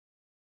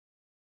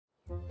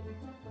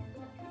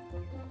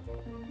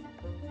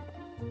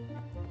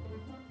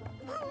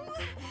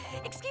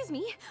Excuse me,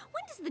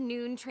 when does the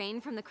noon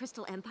train from the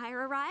Crystal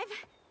Empire arrive?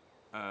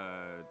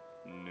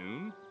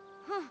 Noon?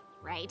 Huh,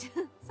 right.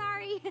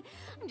 Sorry.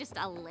 I'm just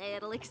a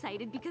little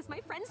excited because my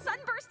friend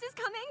Sunburst is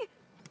coming.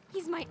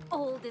 He's my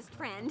oldest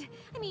friend.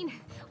 I mean,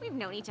 we've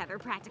known each other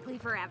practically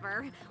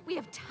forever. We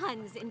have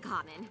tons in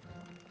common.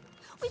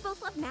 We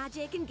both love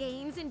magic and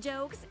games and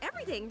jokes,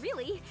 everything,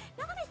 really.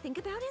 Now that I think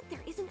about it,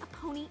 there isn't a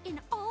pony in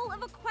all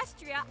of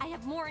Equestria I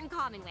have more in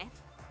common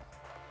with.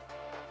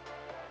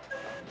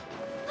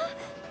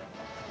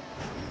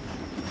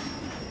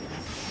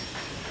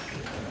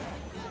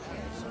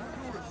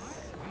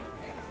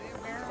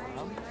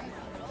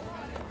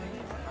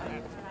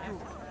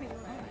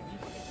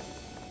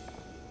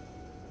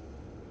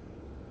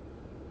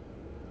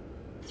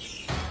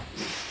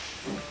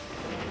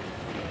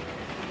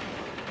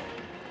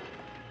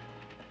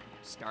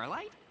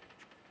 Starlight?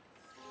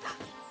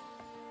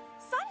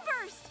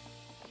 Sunburst!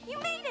 You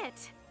made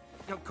it!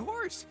 Of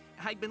course!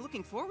 I've been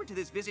looking forward to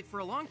this visit for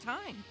a long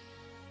time.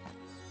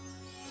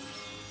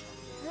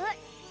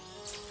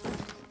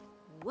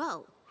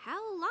 Whoa,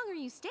 how long are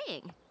you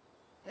staying?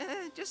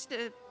 Just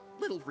a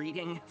little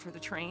reading for the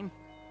train.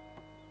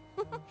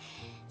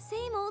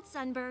 Same old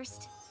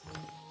Sunburst.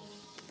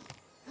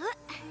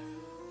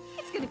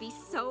 It's gonna be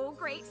so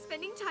great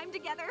spending time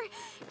together,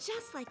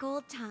 just like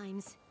old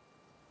times.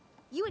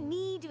 You and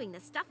me doing the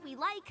stuff we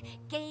like,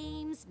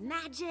 games,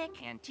 magic.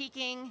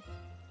 Antiquing.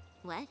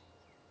 What?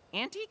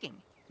 Antiquing.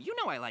 You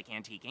know I like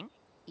antiquing.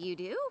 You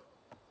do?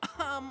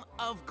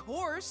 Of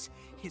course.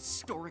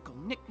 Historical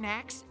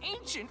knickknacks,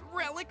 ancient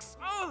relics.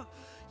 Oh,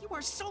 you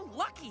are so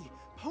lucky.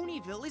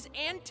 Ponyville is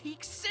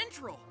Antique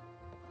Central.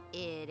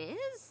 It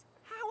is?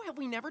 How have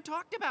we never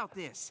talked about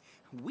this?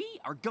 We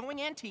are going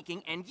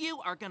antiquing and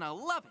you are gonna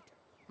love it.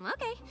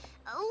 Okay,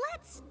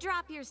 let's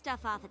drop your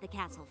stuff off at the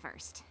castle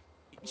first.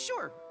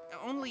 Sure,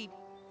 only...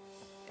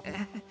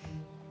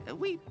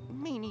 we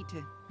may need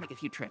to make a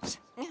few trips.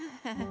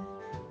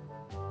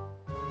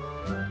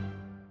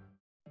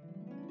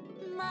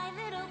 My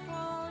little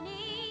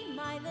pony,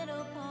 my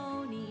little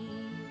pony.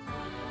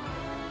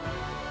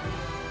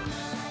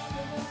 My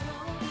little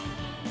pony.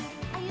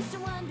 I used to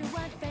wonder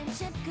what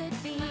friendship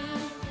could be.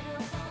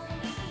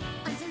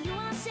 Until you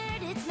all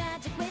shared its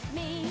magic with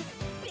me.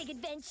 Big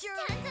adventure.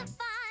 Tons of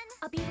fun.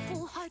 A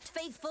beautiful heart,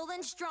 faithful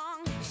and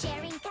strong.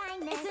 Sharing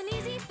kindness. It's an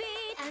easy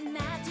feat, and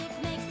magic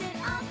makes it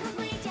all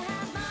complete. You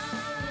have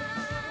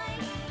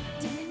mine.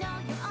 Do you know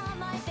you're all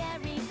my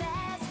very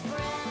best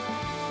friends?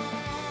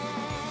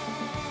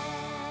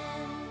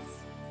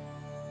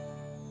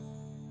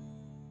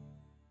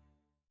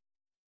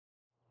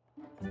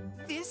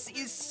 This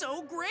is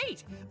so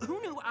great!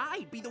 Who knew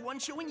I'd be the one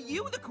showing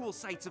you the cool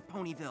sights of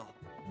Ponyville?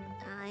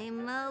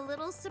 I'm a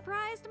little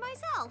surprised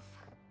myself.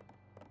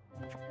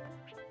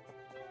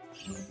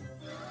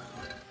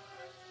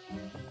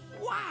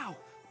 Wow!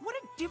 What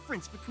a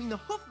difference between the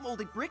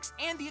hoof-molded bricks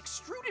and the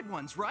extruded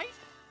ones, right?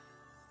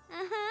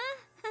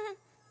 Uh-huh.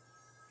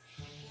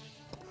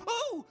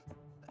 Oh!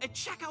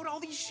 Check out all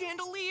these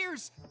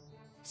chandeliers!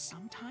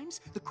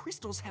 Sometimes the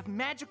crystals have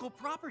magical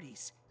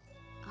properties.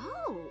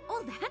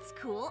 Oh, that's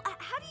cool.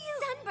 How do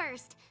you...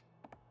 Sunburst.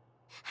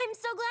 I'm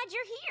so glad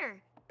you're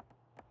here.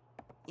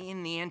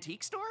 In the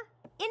antique store?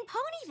 In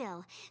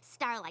Ponyville.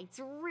 Starlight's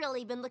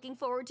really been looking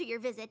forward to your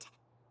visit.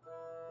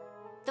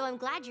 Though I'm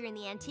glad you're in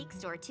the antique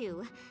store,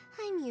 too.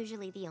 I'm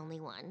usually the only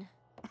one.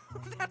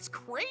 That's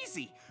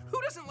crazy! Who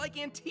doesn't like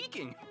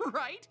antiquing,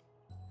 right?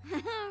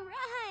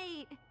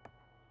 Right.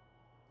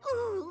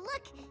 Ooh,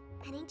 look!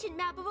 An ancient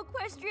map of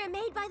Equestria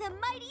made by the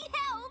mighty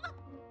Helm!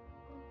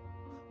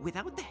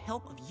 Without the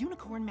help of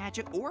unicorn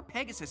magic or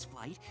Pegasus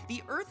flight,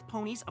 the Earth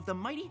ponies of the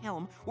mighty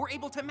Helm were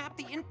able to map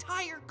the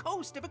entire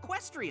coast of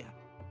Equestria.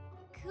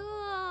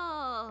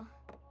 Cool.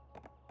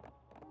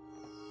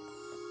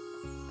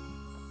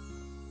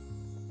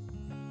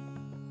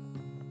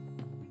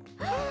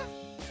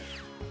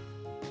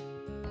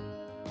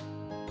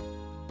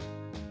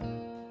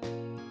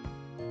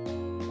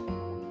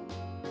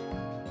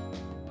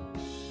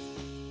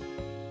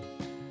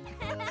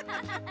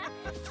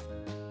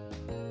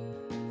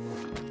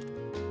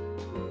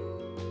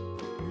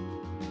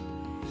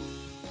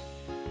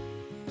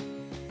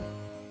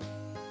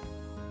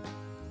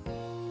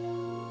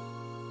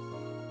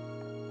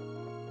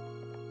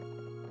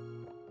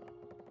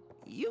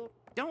 You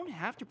don't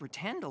have to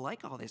pretend to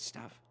like all this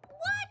stuff.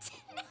 What?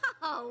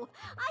 No,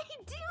 I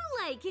do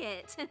like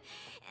it.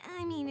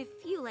 I mean, if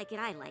you like it,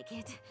 I like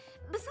it.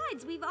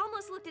 Besides, we've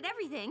almost looked at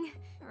everything,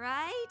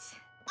 right?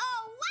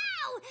 Oh,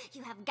 wow!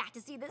 You have got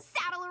to see the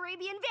Saddle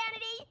Arabian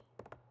Vanity!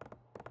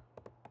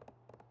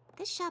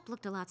 This shop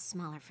looked a lot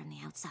smaller from the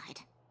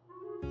outside.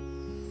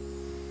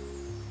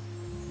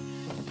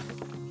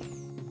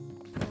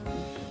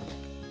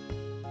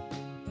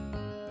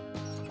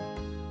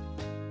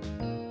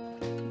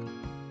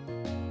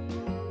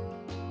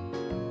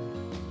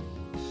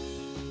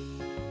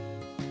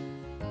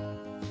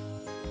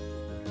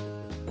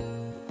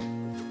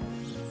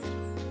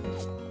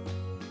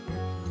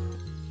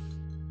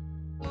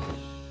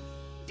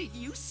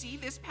 you see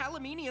this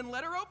Palamenian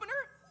letter opener?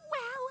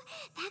 Wow,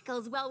 that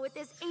goes well with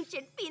this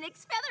ancient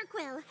phoenix feather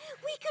quill.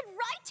 We could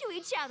write to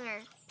each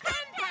other. Pen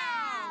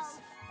pals!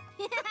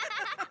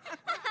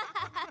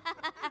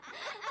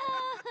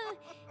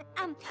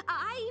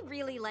 I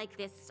really like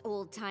this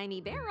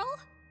old-timey barrel.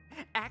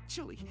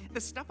 Actually,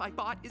 the stuff I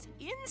bought is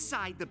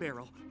inside the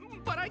barrel,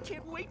 but I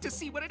can't wait to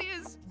see what it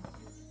is.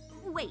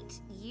 Wait,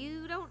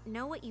 you don't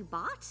know what you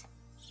bought?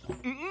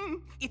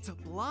 It's a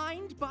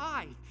blind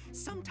buy.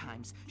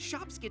 Sometimes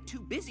shops get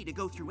too busy to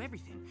go through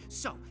everything,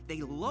 so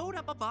they load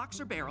up a box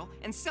or barrel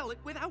and sell it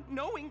without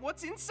knowing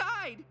what's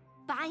inside.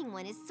 Buying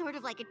one is sort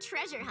of like a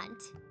treasure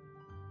hunt.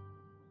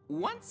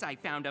 Once I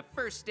found a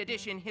first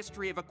edition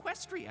history of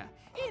Equestria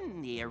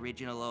in the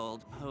original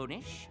old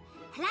Ponish.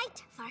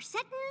 Plight for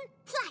certain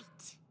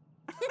plight.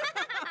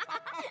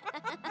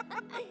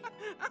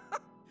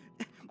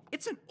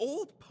 It's an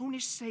old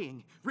Ponish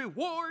saying,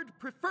 reward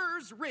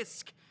prefers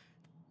risk.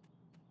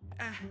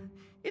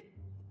 It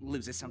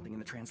loses something in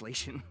the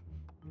translation.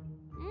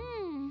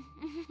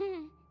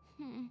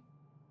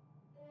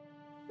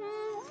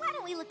 Why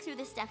don't we look through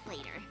this stuff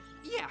later?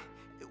 Yeah,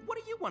 what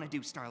do you want to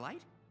do,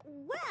 Starlight?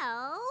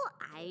 Well,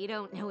 I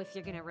don't know if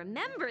you're gonna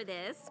remember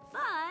this,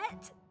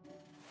 but...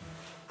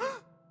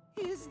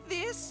 Is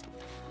this?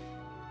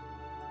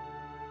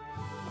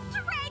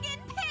 Dragon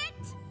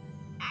Pit!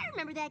 I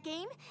remember that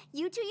game.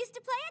 You two used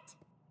to play it?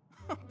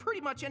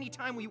 Pretty much any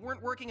time we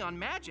weren't working on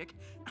magic.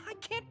 I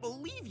can't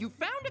believe you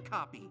found a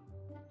copy.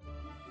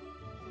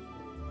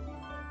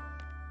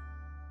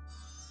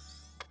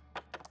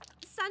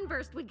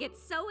 Sunburst would get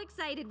so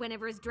excited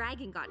whenever his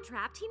dragon got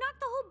trapped, he knocked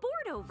the whole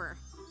board over.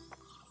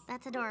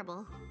 That's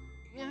adorable.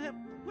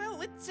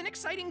 Well, it's an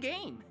exciting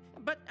game,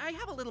 but I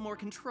have a little more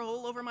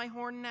control over my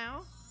horn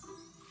now.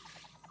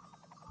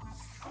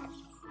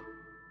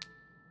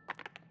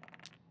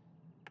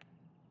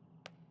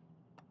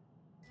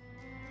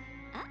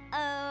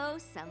 Uh-oh,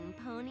 some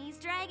pony's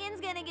dragon's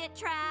gonna get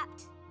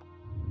trapped.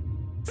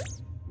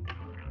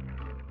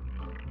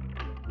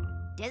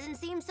 Doesn't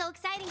seem so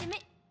exciting to me.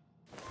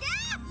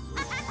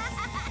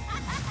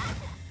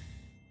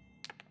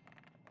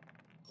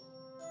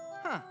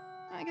 Huh,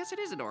 I guess it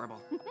is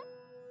adorable.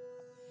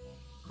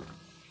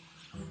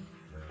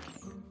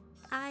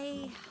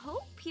 I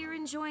hope you're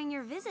enjoying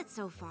your visit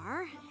so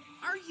far.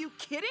 Are you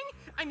kidding?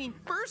 I mean,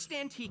 first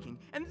antiquing,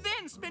 and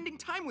then spending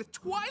time with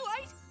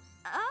Twilight?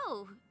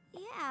 Oh,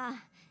 yeah,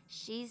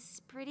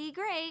 she's pretty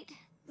great.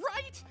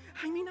 Right?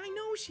 I mean, I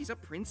know she's a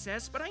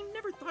princess, but I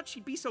never thought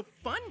she'd be so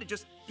fun to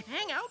just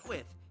hang out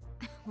with.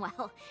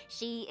 Well,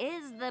 she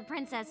is the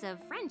princess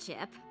of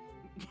friendship.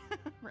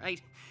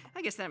 Right,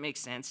 I guess that makes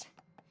sense.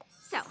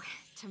 So,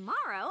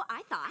 tomorrow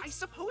I thought... I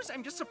suppose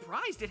I'm just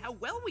surprised at how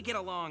well we get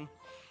along.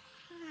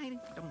 I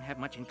don't have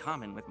much in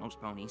common with most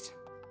ponies.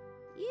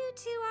 You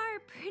two are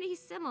pretty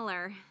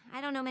similar.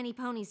 I don't know many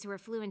ponies who are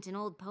fluent in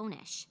Old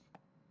Ponish.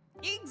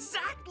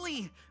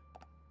 Exactly!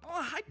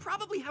 I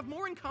probably have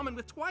more in common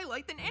with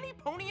Twilight than any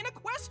pony in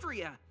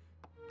Equestria.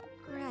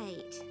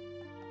 Right.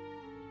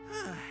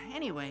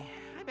 Anyway,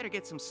 I better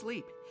get some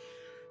sleep.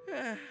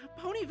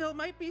 Ponyville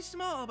might be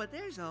small, but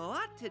there's a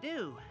lot to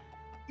do.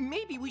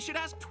 Maybe we should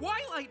ask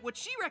Twilight what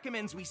she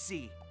recommends we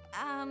see.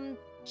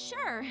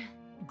 Sure.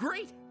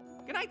 Great!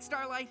 Good night,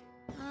 Starlight.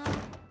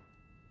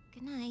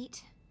 Good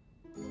night.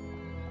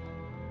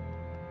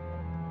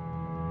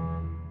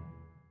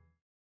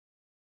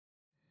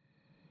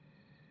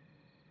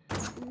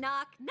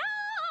 Knock,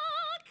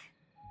 knock!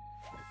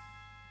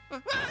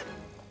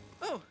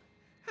 Oh,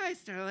 hi,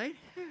 Starlight.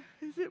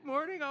 Is it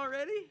morning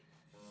already?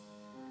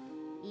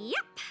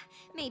 Yep.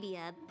 Maybe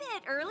a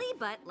bit early,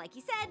 but like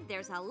you said,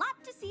 there's a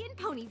lot to see in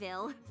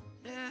Ponyville.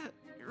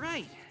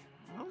 Right.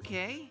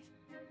 Okay.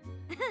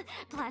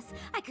 Plus,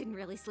 I couldn't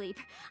really sleep.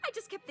 I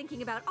just kept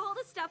thinking about all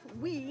the stuff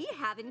we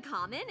have in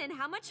common and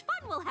how much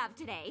fun we'll have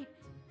today.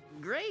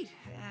 Great.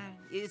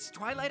 Is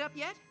Twilight up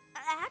yet?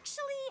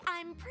 Actually,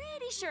 I'm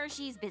pretty sure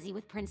she's busy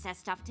with princess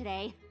stuff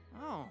today.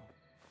 Oh.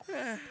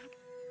 But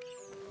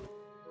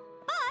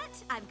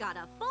I've got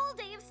a full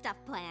day of stuff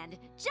planned.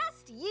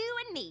 Just you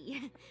and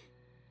me.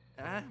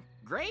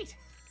 Great.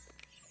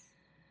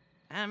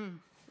 Would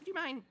you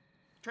mind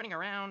turning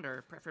around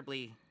or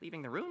preferably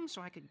leaving the room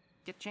so I could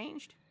get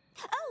changed?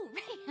 Oh,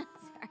 right.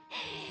 Sorry.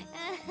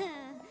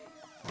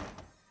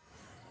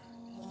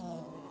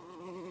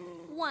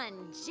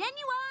 One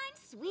genuine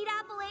Sweet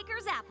Apple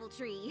Acres apple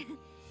tree.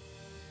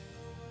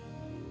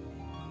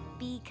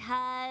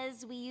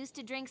 Because we used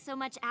to drink so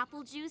much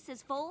apple juice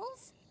as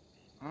foals?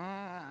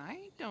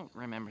 I don't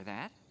remember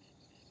that.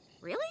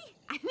 Really?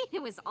 I mean,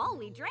 it was all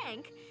we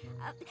drank.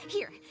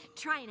 Here,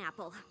 try an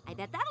apple. I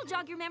bet that'll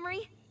jog your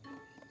memory.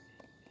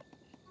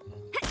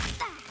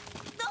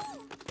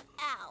 Oh,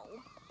 ow.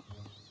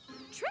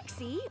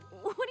 Trixie,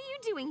 what are you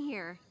doing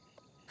here?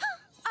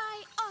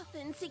 I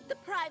often seek the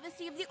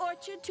privacy of the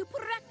orchard to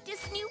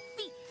practice new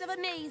feats of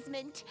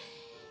amazement.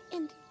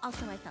 And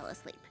also I fell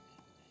asleep.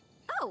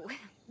 Oh,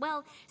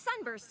 well,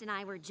 Sunburst and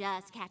I were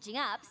just catching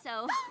up,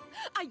 so...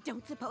 I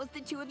don't suppose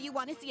the two of you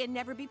want to see a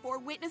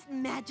never-before-witnessed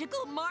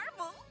magical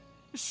marvel?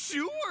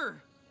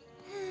 Sure!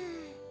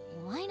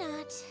 Why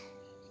not?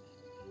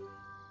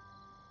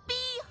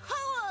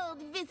 Behold,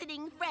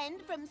 visiting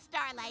friend from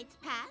Starlight's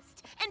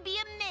past, and be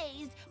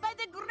amazed by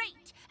the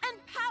great and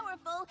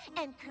powerful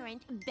and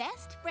current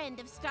best friend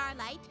of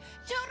Starlight,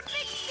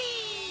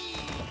 Trixie!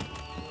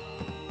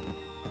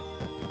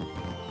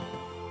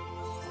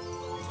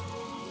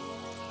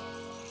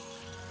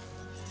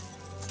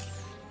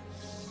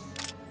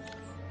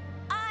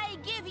 I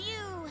give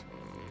you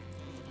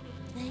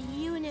the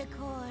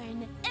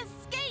unicorn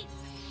escape!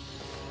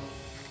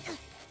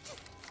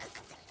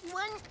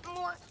 One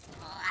more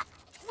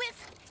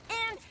twist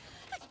and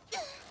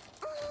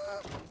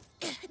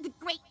the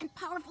great and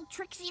powerful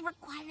Trixie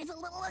requires a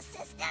little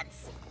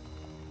assistance.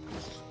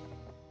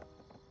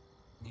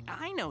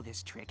 I know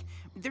this trick.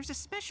 There's a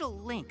special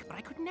link, but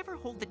I could never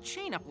hold the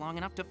chain up long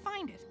enough to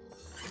find it.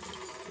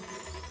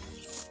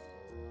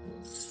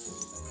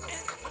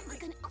 Oh my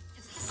goodness.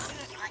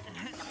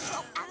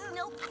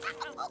 No.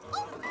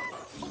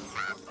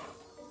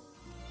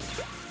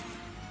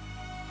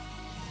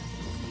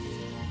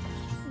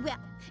 Well,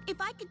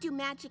 if I could do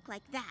magic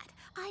like that,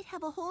 I'd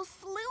have a whole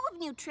slew of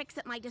new tricks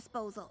at my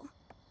disposal.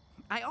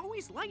 I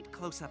always liked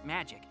close-up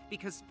magic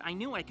because I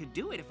knew I could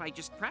do it if I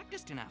just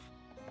practiced enough.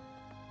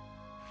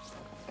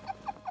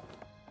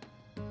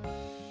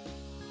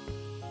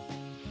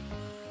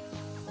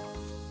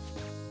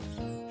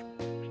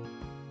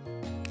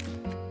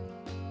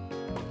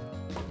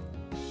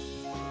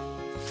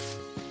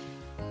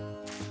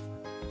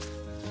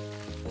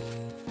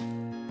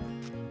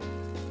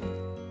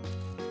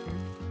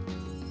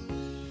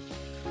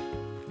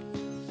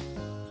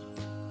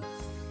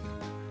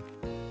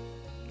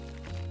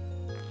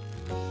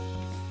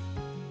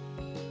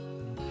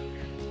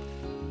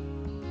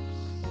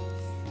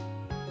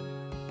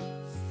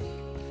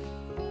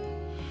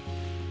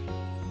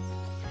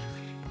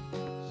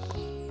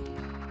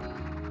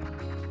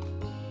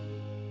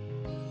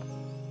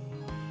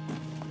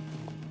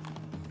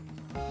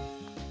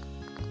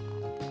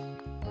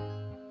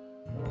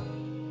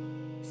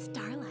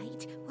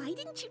 Starlight, why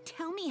didn't you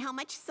tell me how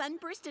much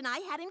Sunburst and I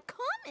had in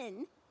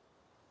common?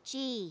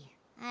 Gee,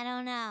 I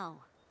don't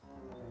know.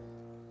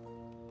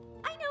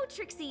 I know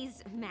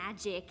Trixie's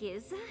magic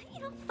is,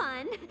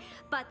 fun,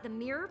 but the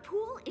mirror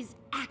pool is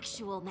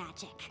actual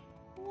magic.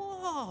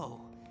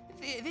 Whoa!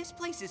 This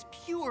place is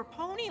pure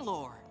pony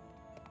lore.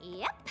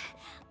 Yep.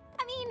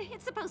 I mean,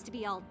 it's supposed to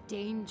be all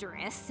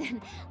dangerous,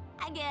 and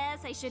I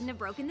guess I shouldn't have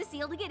broken the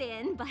seal to get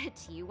in,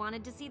 but you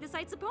wanted to see the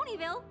sights of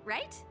Ponyville,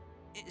 right?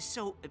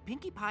 So,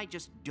 Pinkie Pie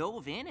just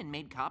dove in and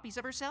made copies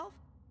of herself?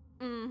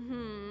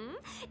 Mm-hmm.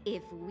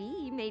 If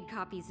we made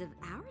copies of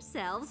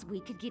ourselves,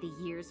 we could get a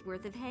year's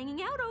worth of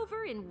hanging out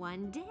over in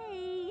one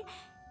day.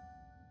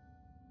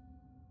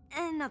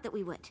 And not that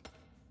we would.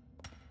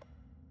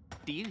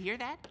 Do you hear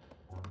that?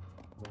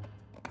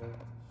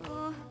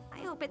 I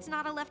hope it's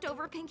not a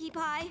leftover Pinkie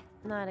Pie.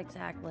 Not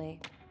exactly.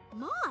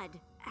 Maud,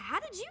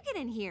 how did you get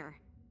in here?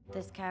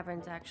 This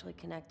cavern's actually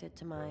connected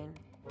to mine.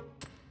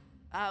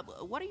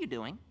 What are you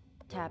doing?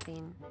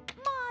 Tapping.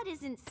 Maud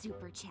isn't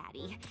super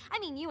chatty. I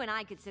mean, you and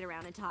I could sit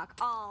around and talk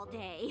all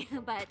day,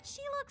 but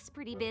she looks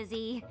pretty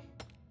busy.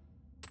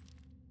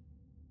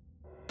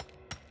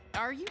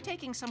 Are you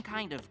taking some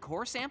kind of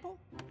core sample?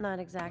 Not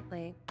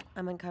exactly.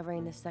 I'm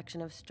uncovering this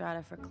section of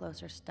strata for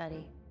closer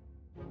study.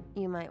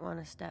 You might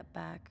want to step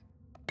back.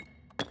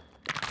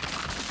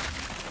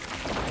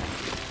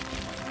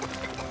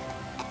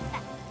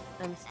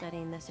 I'm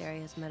studying this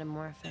area's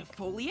metamorphic.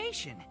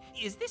 Foliation.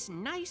 Is this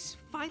nice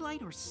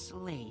phyllite or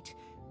slate?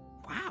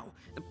 Wow,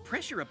 the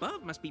pressure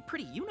above must be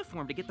pretty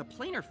uniform to get the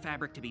planar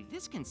fabric to be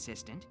this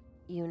consistent.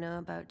 You know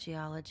about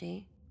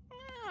geology?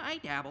 I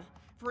dabble.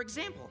 For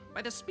example,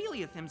 by the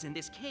speleothems in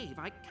this cave,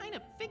 I kind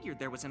of figured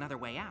there was another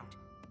way out.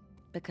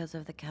 Because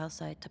of the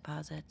calcite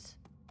deposits.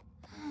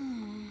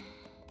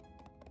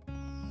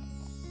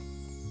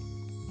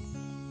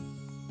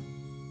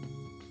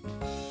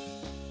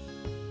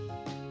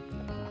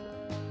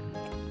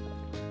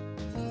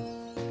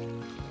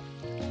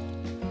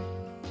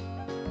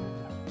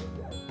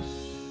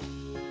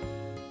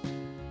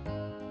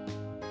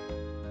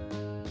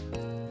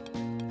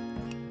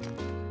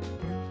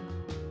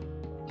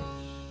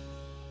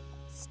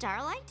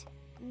 Starlight?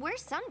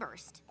 Where's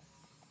Sunburst?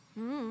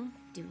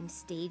 Doing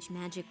stage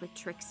magic with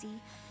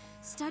Trixie,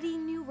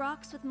 studying new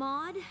rocks with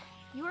Maud.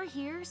 You're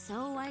here,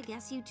 so I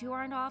guess you two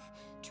aren't off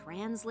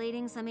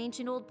translating some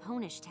ancient old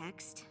Ponish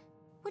text.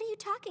 What are you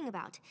talking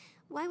about?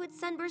 Why would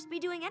Sunburst be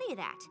doing any of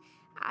that?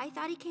 I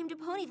thought he came to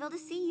Ponyville to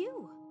see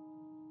you.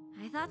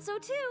 I thought so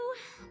too,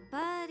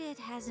 but it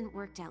hasn't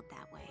worked out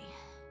that way.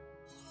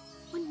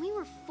 When we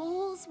were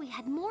foals, we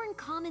had more in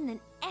common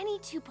than any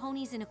two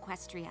ponies in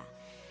Equestria.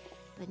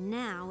 But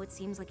now it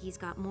seems like he's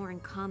got more in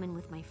common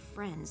with my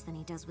friends than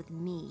he does with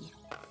me.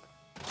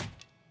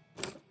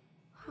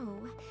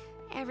 Oh,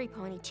 every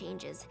pony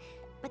changes.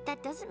 But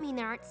that doesn't mean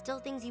there aren't still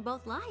things you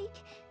both like.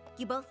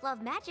 You both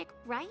love magic,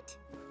 right?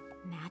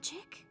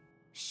 Magic?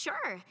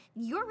 Sure,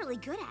 you're really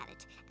good at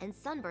it. And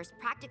Sunburst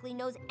practically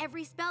knows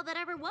every spell that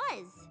ever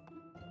was.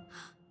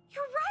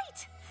 You're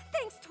right!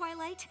 Thanks,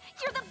 Twilight.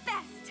 You're the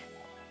best.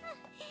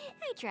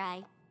 I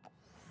try.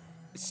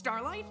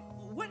 Starlight,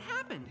 what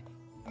happened?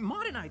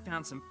 Maud and I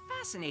found some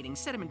fascinating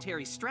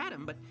sedimentary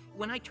stratum, but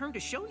when I turned to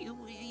show you,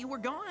 you were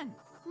gone.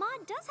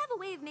 Maud does have a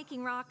way of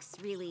making rocks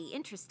really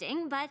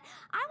interesting, but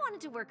I wanted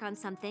to work on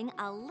something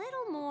a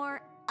little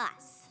more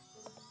us.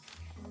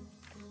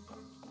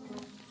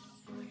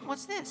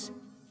 What's this?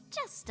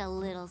 Just a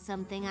little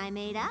something I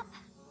made up.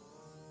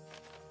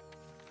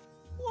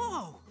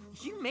 Whoa!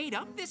 You made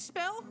up this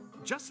spell?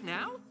 Just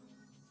now?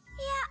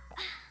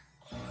 Yeah.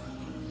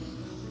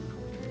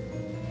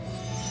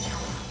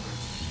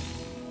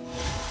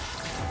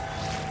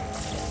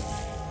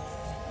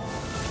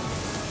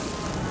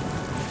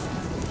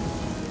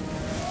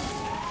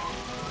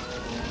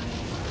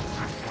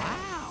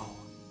 Wow!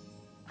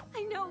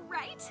 I know,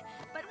 right?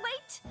 But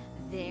wait,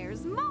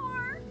 there's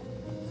more.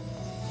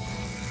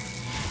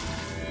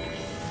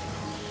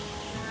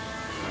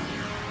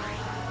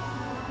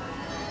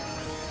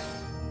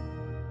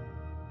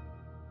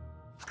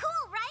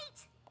 Cool,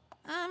 right?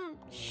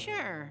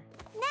 Sure.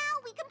 Now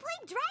we can play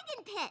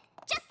Dragon Pit,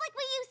 just like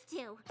we used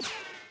to.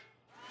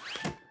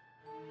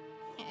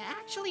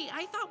 Actually,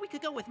 I thought we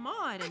could go with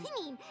Maud and...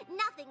 I mean,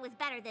 nothing was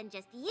better than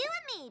just you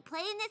and me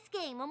playing this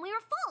game when we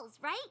were fools,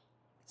 right?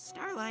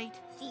 Starlight.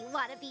 Do you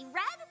want to be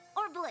red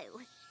or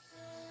blue?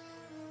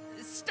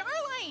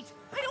 Starlight!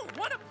 I don't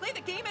want to play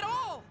the game at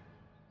all!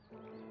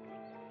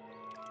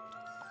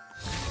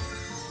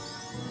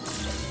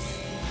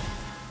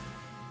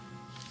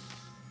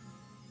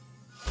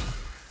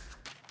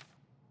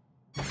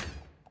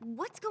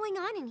 What's going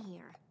on in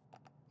here?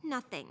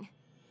 Nothing.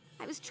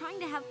 I was trying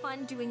to have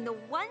fun doing the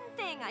one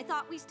thing I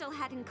thought we still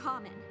had in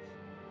common.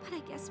 But I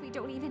guess we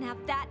don't even have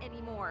that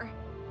anymore.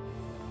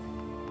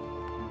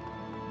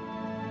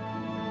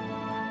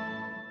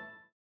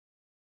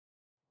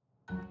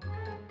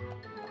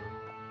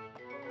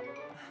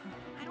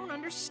 I don't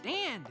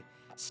understand.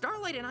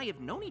 Starlight and I have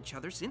known each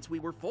other since we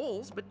were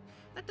foals, but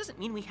that doesn't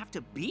mean we have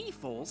to be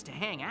foals to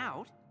hang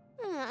out.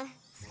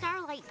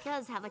 Starlight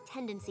does have a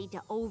tendency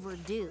to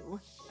overdo.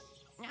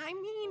 I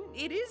mean,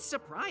 it is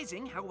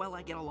surprising how well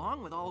I get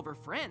along with all of her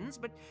friends,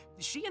 but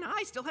she and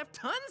I still have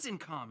tons in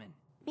common.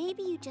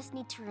 Maybe you just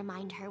need to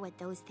remind her what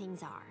those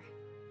things are.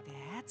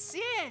 That's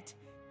it!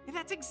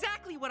 That's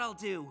exactly what I'll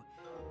do.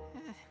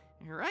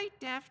 Right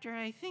after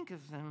I think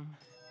of them.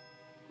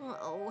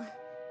 Uh-oh.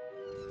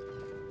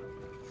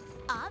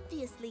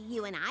 Obviously,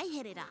 you and I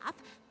hit it off.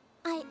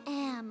 I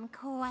am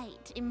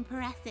quite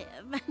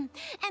impressive.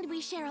 And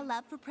we share a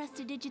love for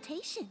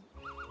prestidigitation.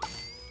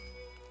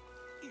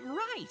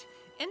 Right!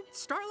 And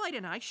Starlight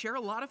and I share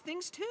a lot of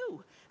things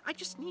too. I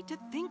just need to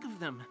think of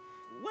them.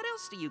 What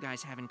else do you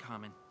guys have in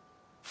common?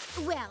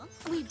 Well,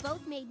 we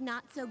both made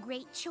not so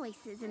great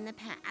choices in the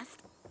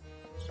past.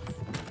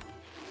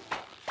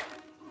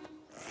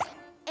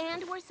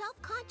 And we're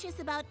self-conscious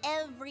about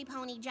every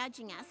pony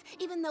judging us,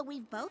 even though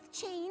we've both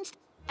changed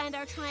and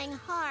are trying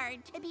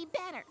hard to be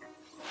better.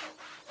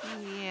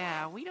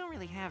 Yeah, we don't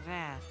really have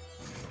that.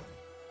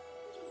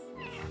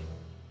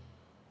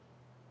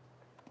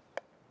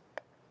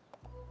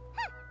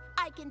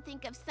 I can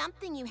think of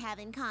something you have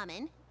in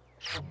common.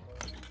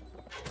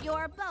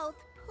 You're both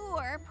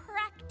poor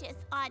practice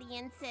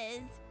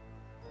audiences.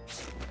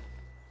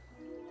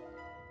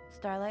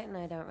 Starlight and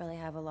I don't really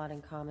have a lot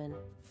in common,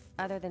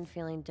 other than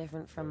feeling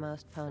different from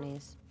most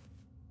ponies.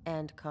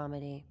 And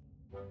comedy.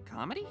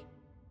 Comedy?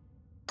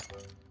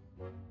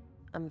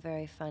 I'm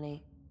very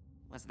funny.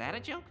 Was that a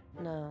joke?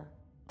 No,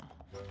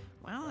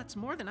 Well, that's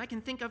more than I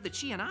can think of that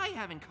she and I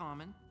have in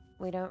common.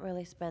 we don't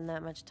really spend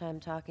that much time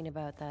talking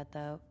about that,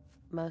 though.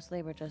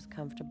 Mostly we're just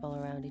comfortable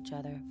around each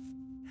other.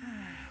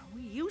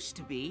 We used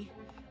to be.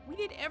 We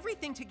did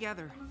everything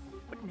together.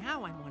 But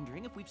now I'm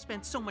wondering if we've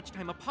spent so much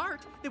time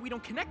apart that we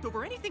don't connect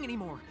over anything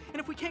anymore. And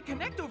if we can't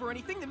connect over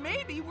anything, then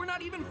maybe we're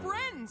not even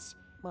friends.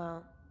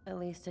 Well, at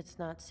least it's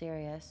not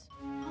serious.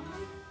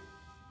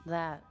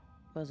 That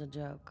was a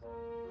joke.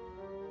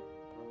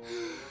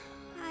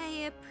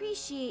 I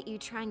appreciate you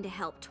trying to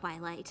help,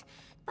 Twilight,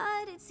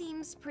 but it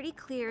seems pretty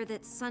clear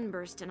that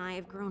Sunburst and I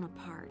have grown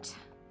apart.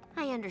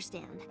 I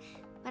understand,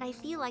 but I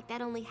feel like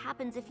that only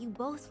happens if you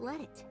both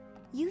let it.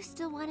 You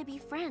still want to be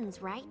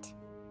friends, right?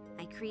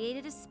 I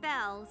created a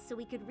spell so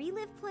we could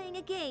relive playing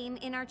a game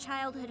in our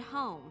childhood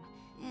home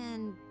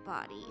and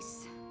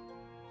bodies.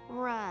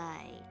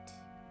 Right.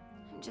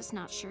 I'm just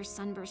not sure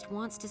Sunburst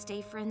wants to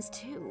stay friends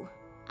too.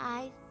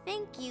 I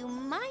think you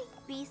might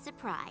be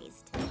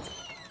surprised.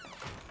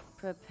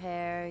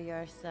 Prepare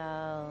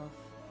yourself.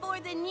 For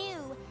the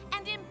new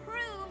and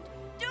improved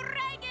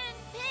Dragon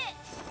Pit!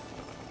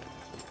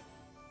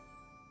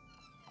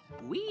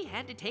 We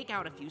had to take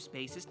out a few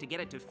spaces to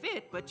get it to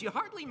fit, but you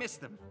hardly missed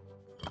them.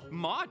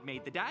 Maud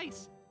made the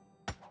dice.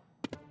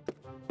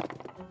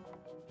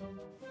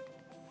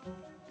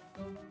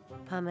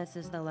 Pumice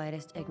is the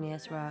lightest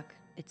igneous rock.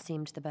 It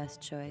seemed the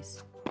best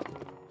choice.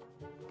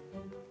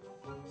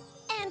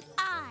 And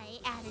I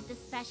added the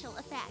special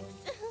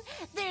effects.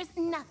 There's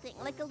nothing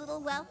like a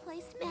little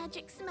well-placed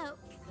magic smoke.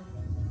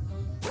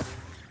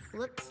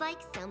 Looks like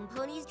some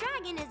pony's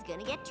dragon is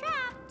gonna get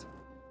trapped.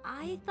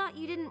 I thought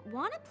you didn't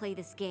want to play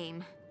this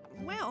game.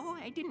 Well,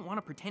 I didn't want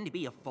to pretend to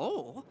be a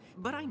foal,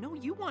 but I know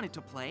you wanted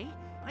to play.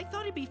 I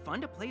thought it'd be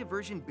fun to play a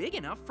version big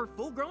enough for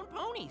full-grown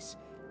ponies.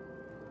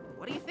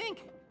 What do you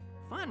think?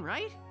 Fun,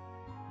 right?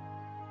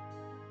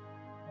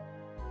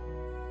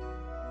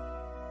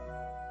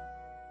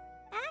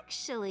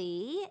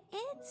 Actually,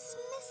 it's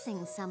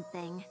missing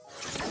something.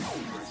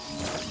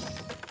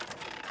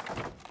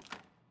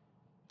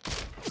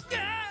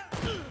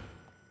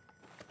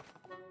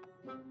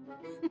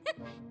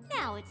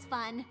 Now it's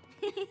fun.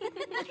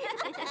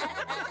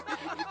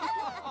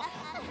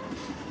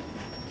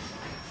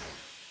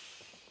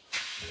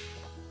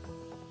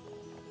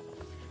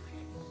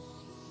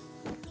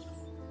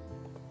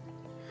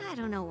 I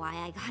don't know why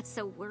I got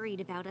so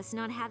worried about us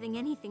not having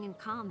anything in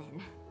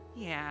common.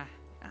 Yeah,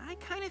 I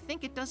kind of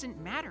think it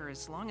doesn't matter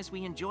as long as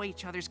we enjoy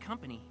each other's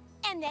company.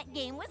 And that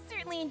game was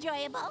certainly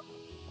enjoyable.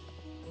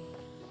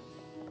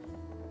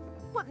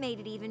 What made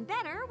it even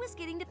better was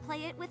getting to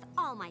play it with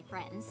all my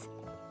friends.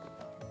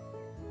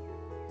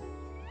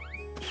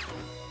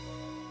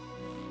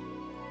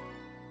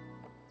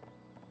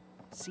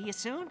 See you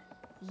soon?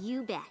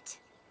 You bet.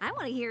 I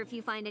want to hear if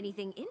you find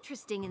anything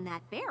interesting in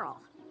that barrel.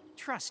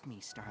 Trust me,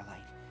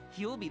 Starlight.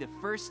 You'll be the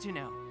first to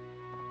know.